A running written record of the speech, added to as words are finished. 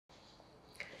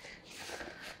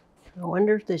I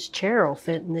wonder if this chair will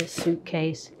fit in this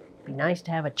suitcase. It'd be nice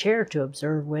to have a chair to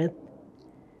observe with.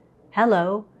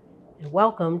 Hello, and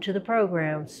welcome to the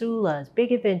program, Sula's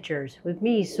Big Adventures, with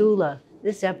me, Sula.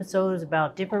 This episode is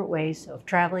about different ways of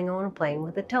traveling on a plane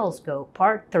with a telescope,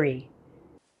 part 3.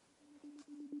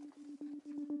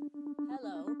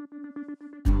 Hello.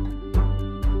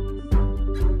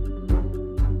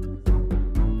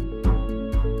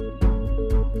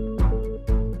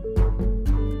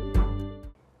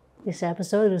 This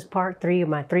episode is part 3 of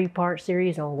my 3-part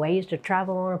series on ways to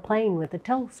travel on a plane with a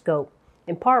telescope.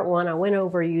 In part 1, I went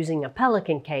over using a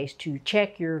Pelican case to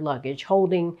check your luggage,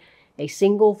 holding a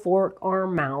single fork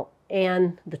arm mount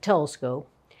and the telescope,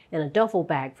 and a duffel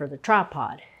bag for the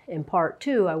tripod. In part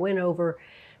 2, I went over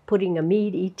putting a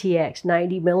Meade ETX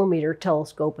 90mm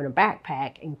telescope in a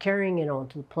backpack and carrying it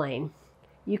onto the plane.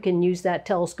 You can use that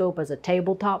telescope as a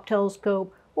tabletop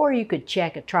telescope, or you could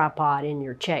check a tripod in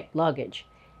your checked luggage.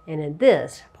 And in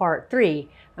this, part 3,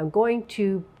 I'm going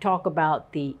to talk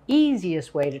about the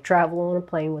easiest way to travel on a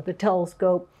plane with a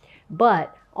telescope,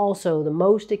 but also the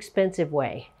most expensive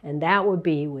way, and that would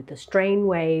be with the strain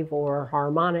wave or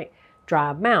harmonic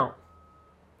drive mount,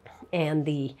 and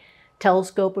the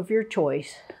telescope of your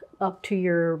choice up to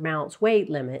your mount's weight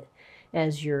limit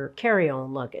as your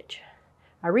carry-on luggage.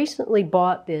 I recently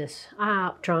bought this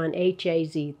iOptron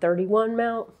HAZ31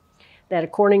 mount that,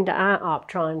 according to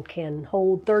iOptron, can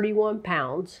hold 31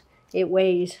 pounds. It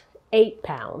weighs 8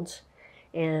 pounds,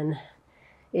 and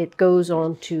it goes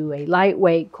onto a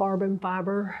lightweight carbon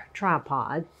fiber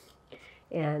tripod,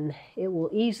 and it will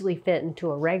easily fit into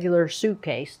a regular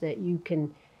suitcase that you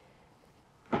can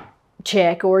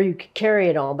check, or you could carry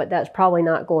it on, but that's probably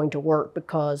not going to work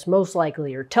because most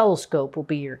likely your telescope will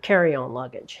be your carry-on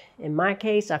luggage. In my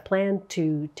case, I plan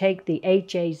to take the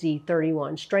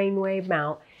HAZ31 strain wave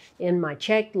mount in my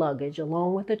checked luggage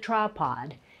along with a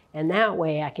tripod, and that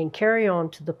way I can carry on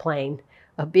to the plane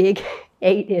a big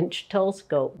 8-inch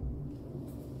telescope.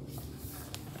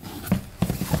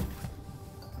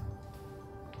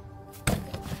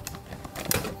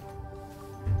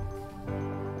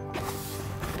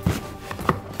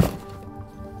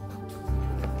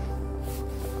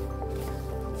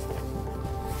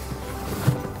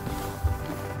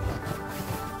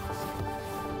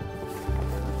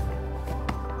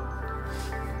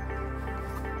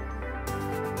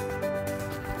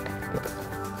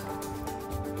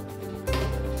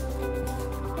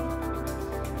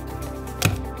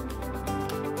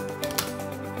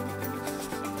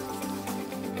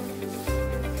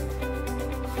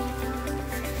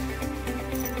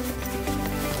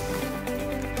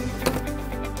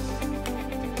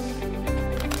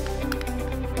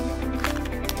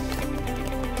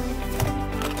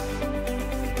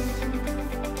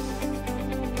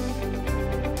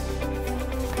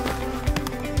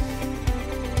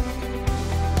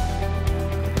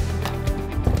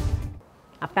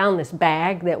 I found this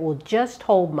bag that will just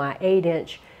hold my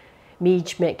 8-inch Meade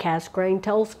Cassegrain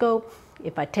telescope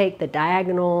if I take the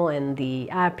diagonal and the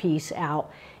eyepiece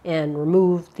out and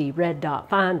remove the red dot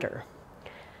finder.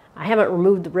 I haven't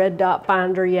removed the red dot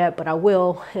finder yet, but I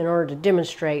will in order to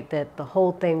demonstrate that the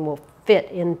whole thing will fit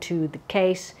into the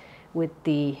case with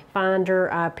the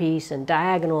finder, eyepiece, and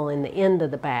diagonal in the end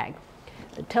of the bag.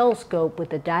 The telescope with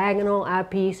the diagonal,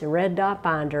 eyepiece, and red dot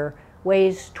finder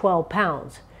weighs 12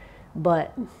 pounds.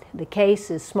 But the case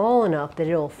is small enough that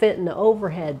it'll fit in the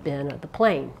overhead bin of the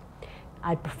plane.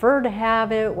 I'd prefer to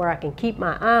have it where I can keep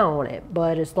my eye on it,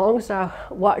 but as long as I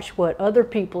watch what other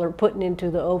people are putting into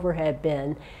the overhead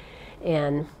bin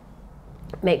and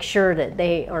make sure that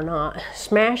they are not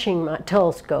smashing my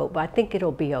telescope, I think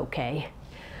it'll be okay.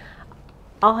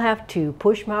 I'll have to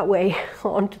push my way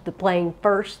onto the plane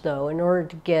first, though, in order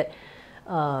to get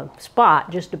spot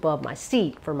just above my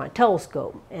seat for my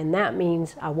telescope, and that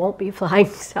means I won't be flying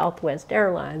Southwest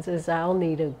Airlines, as I'll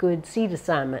need a good seat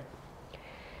assignment.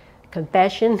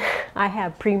 Confession, I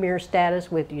have premier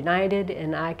status with United,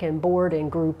 and I can board in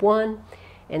Group 1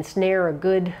 and snare a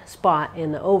good spot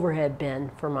in the overhead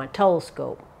bin for my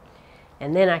telescope,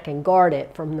 and then I can guard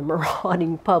it from the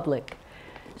marauding public.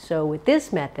 So with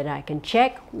this method, I can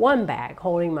check one bag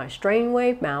holding my strain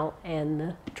wave mount and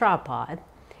the tripod,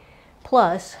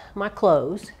 plus my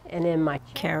clothes, and in my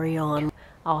carry-on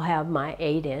I'll have my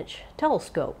 8-inch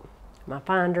telescope, my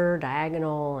finder,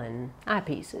 diagonal, and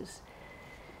eyepieces.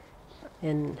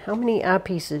 And how many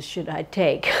eyepieces should I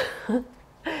take? Should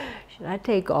I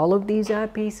take all of these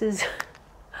eyepieces?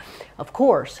 Of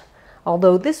course,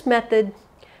 although this method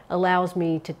allows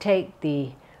me to take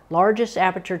the largest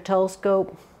aperture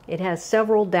telescope, it has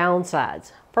several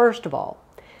downsides. First of all,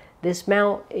 This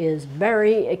mount is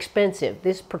very expensive.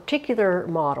 This particular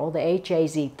model, the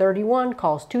HAZ31,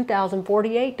 costs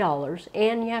 $2,048,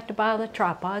 and you have to buy the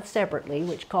tripod separately,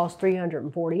 which costs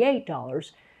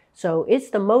 $348. So it's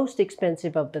the most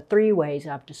expensive of the three ways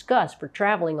I've discussed for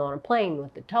traveling on a plane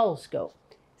with the telescope.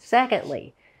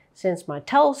 Secondly, since my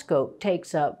telescope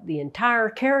takes up the entire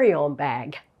carry-on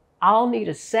bag, I'll need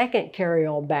a second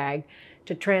carry-on bag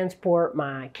to transport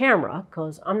my camera,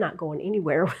 because I'm not going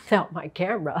anywhere without my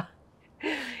camera,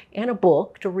 and a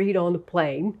book to read on the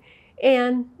plane,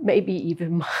 and maybe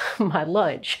even my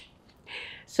lunch.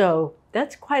 So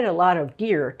that's quite a lot of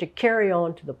gear to carry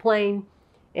on to the plane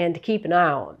and to keep an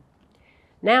eye on.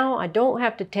 Now I don't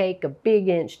have to take a big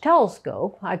inch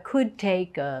telescope. I could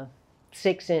take a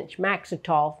 6-inch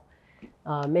Maksutov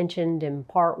mentioned in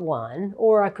part 1,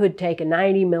 or I could take a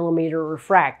 90mm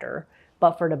refractor.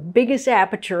 But for the biggest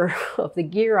aperture of the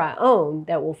gear I own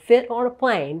that will fit on a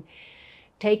plane,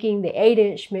 taking the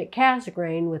 8-inch Meade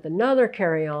Cassegrain with another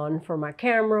carry-on for my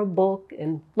camera, book,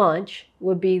 and lunch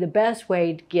would be the best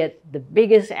way to get the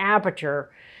biggest aperture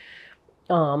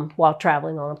while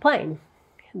traveling on a plane.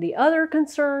 The other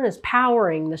concern is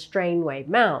powering the strain wave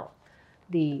mount.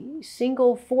 The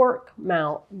single fork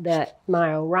mount that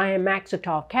my Orion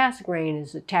Maksutov-Cassegrain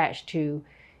is attached to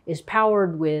is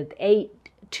powered with 8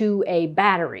 2A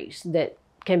batteries that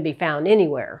can be found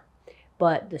anywhere.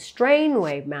 But the strain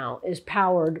wave mount is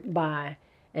powered by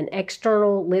an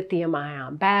external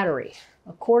lithium-ion battery.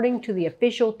 According to the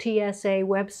official TSA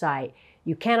website,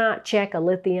 you cannot check a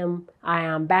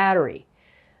lithium-ion battery.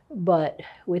 But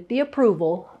with the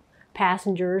approval,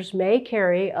 passengers may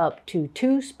carry up to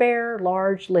 2 spare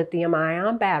large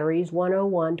lithium-ion batteries,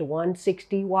 101 to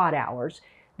 160 watt-hours.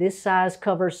 This size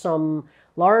covers some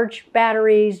large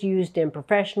batteries used in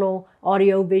professional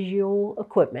audiovisual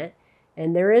equipment,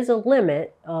 and there is a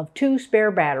limit of 2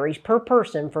 spare batteries per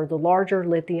person for the larger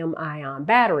lithium-ion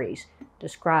batteries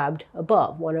described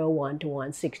above, 101 to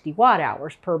 160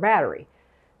 watt-hours per battery.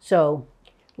 So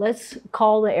let's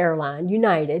call the airline,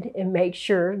 United, and make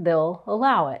sure they'll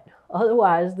allow it.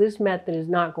 Otherwise, this method is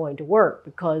not going to work,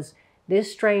 because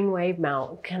this strain wave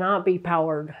mount cannot be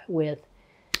powered with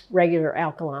regular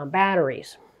alkaline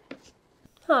batteries.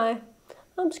 Hi,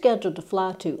 I'm scheduled to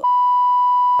fly to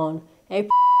on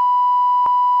April,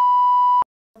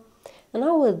 and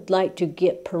I would like to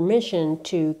get permission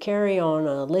to carry on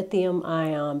a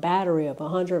lithium-ion battery of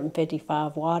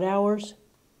 155 watt-hours.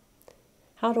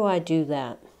 How do I do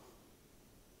that?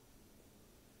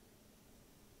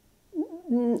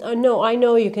 No, I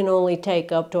know you can only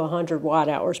take up to 100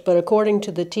 watt-hours, but according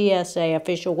to the TSA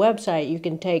official website, you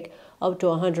can take up to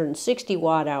 160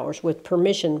 watt-hours with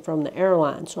permission from the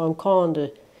airline. So I'm calling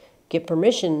to get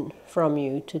permission from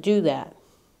you to do that.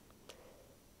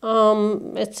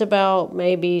 It's about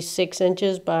maybe 6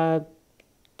 inches by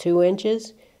 2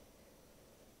 inches.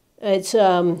 It's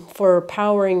for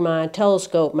powering my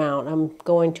telescope mount. I'm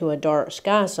going to a dark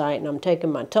sky site and I'm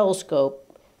taking my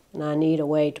telescope, and I need a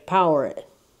way to power it.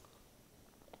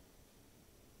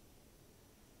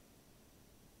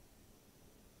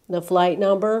 The flight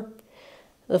number?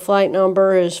 The flight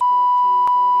number is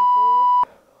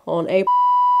 1444 on April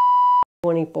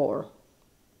 24.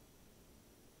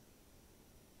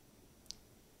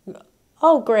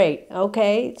 Oh, great.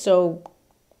 Okay, so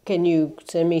can you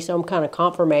send me some kind of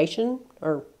confirmation,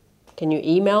 or can you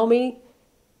email me?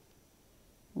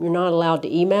 You're not allowed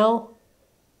to email?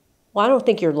 Well, I don't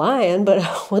think you're lying, but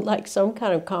I would like some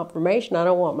kind of confirmation. I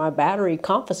don't want my battery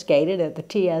confiscated at the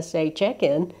TSA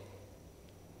check-in.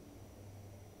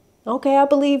 Okay, I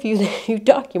believe you. You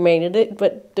documented it,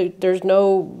 but there's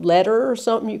no letter or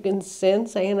something you can send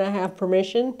saying I have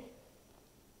permission?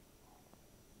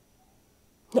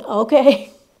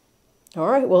 Okay. All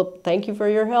right, well, thank you for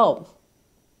your help.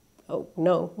 Oh,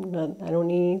 no, I don't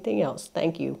need anything else.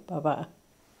 Thank you. Bye-bye.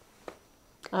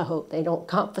 I hope they don't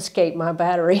confiscate my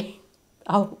battery.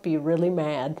 I'll be really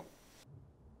mad.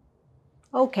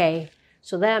 Okay.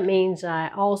 So that means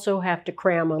I also have to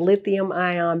cram a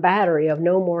lithium-ion battery of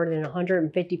no more than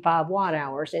 155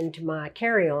 watt-hours into my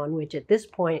carry-on, which at this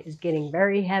point is getting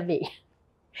very heavy.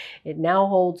 It now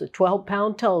holds a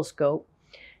 12-pound telescope,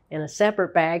 and a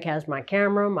separate bag has my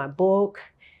camera, my book,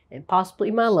 and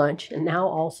possibly my lunch, and now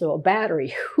also a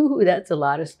battery. Whew, that's a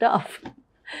lot of stuff.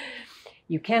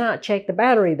 You cannot check the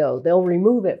battery, though. They'll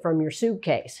remove it from your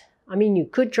suitcase. I mean, you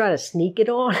could try to sneak it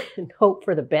on and hope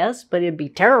for the best, but it'd be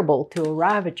terrible to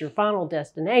arrive at your final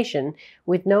destination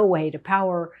with no way to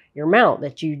power your mount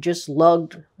that you just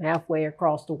lugged halfway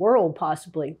across the world,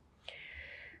 possibly.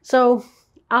 So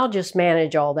I'll just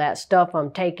manage all that stuff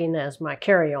I'm taking as my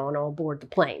carry-on board the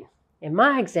plane. In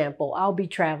my example, I'll be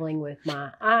traveling with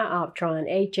my iOptron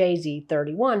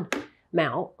HAZ31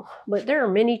 mount, but there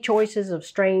are many choices of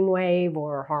strain wave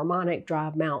or harmonic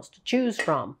drive mounts to choose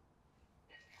from.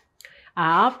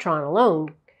 iOptron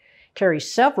alone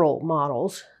carries several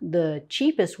models. The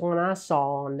cheapest one I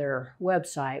saw on their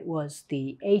website was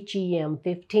the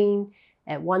HEM15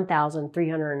 at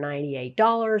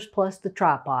 $1,398 plus the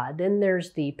tripod. Then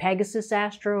there's the Pegasus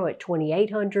Astro at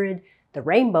 $2,800, the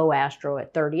Rainbow Astro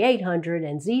at $3,800,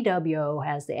 and ZWO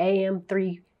has the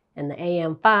AM3 and the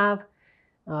AM5,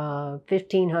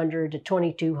 $1,500 to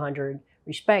 $2,200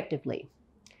 respectively,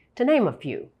 to name a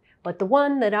few. But the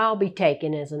one that I'll be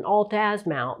taking is an Altaz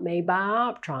mount made by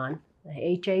iOptron, the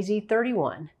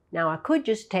HAZ31. Now I could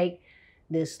just take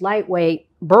this lightweight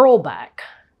burlback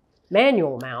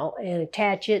manual mount and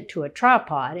attach it to a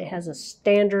tripod. It has a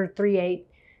standard 3/8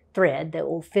 thread that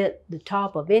will fit the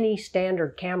top of any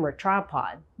standard camera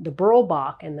tripod. The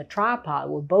burlback and the tripod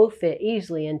will both fit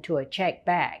easily into a checked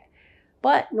bag.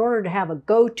 But in order to have a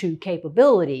go-to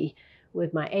capability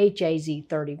with my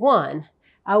HAZ31,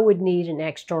 I would need an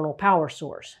external power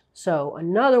source. So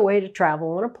another way to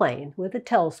travel on a plane with a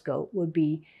telescope would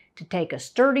be to take a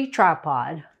sturdy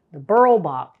tripod, the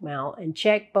burlback mount, and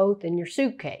check both in your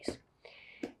suitcase.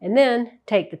 And then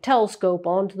take the telescope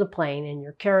onto the plane in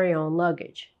your carry-on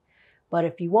luggage. But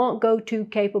if you want go-to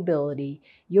capability,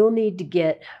 you'll need to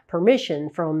get permission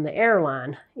from the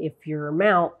airline if your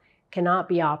mount cannot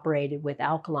be operated with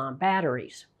alkaline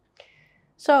batteries.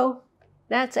 So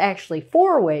that's actually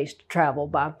 4 ways to travel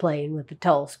by plane with the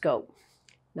telescope.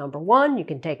 Number 1, you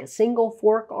can take a single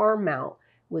fork arm mount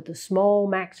with a small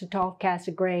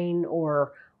Maksutov-Cassegrain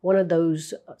or one of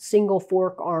those single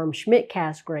fork arm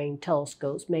Schmidt-Cassegrain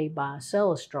telescopes made by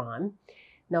Celestron.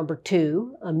 Number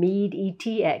 2, a Meade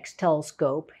ETX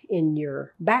telescope in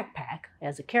your backpack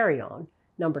as a carry-on.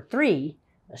 Number 3,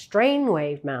 a strain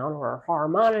wave mount or a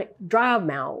harmonic drive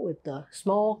mount with the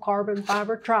small carbon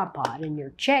fiber tripod in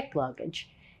your checked luggage,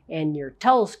 and your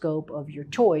telescope of your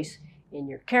choice in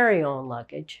your carry-on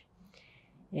luggage.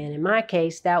 And in my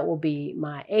case, that will be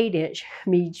my 8-inch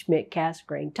Meade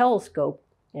Schmidt-Cassegrain telescope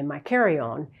in my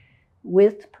carry-on,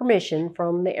 with permission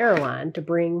from the airline to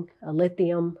bring a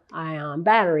lithium-ion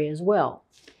battery as well.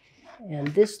 And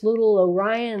this little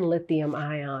Orion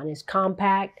lithium-ion is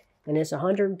compact and it's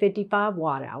 155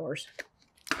 watt-hours.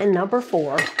 And number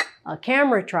 4, a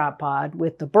camera tripod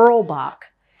with the burlback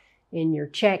in your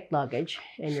checked luggage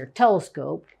and your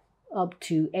telescope up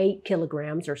to 8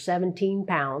 kilograms or 17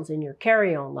 pounds in your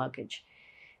carry-on luggage.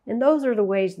 And those are the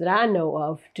ways that I know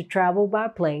of to travel by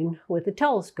plane with a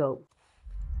telescope.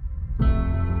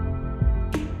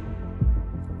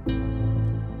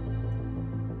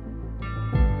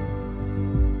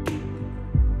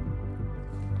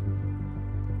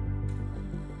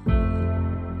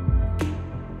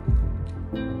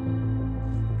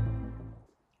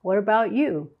 What about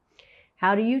you?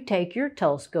 How do you take your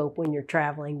telescope when you're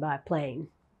traveling by plane?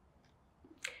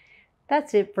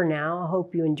 That's it for now. I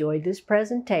hope you enjoyed this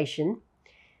presentation,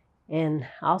 and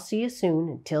I'll see you soon.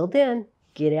 Until then,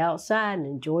 get outside and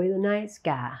enjoy the night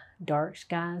sky. Dark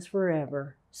skies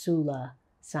forever. Sula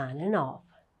signing off.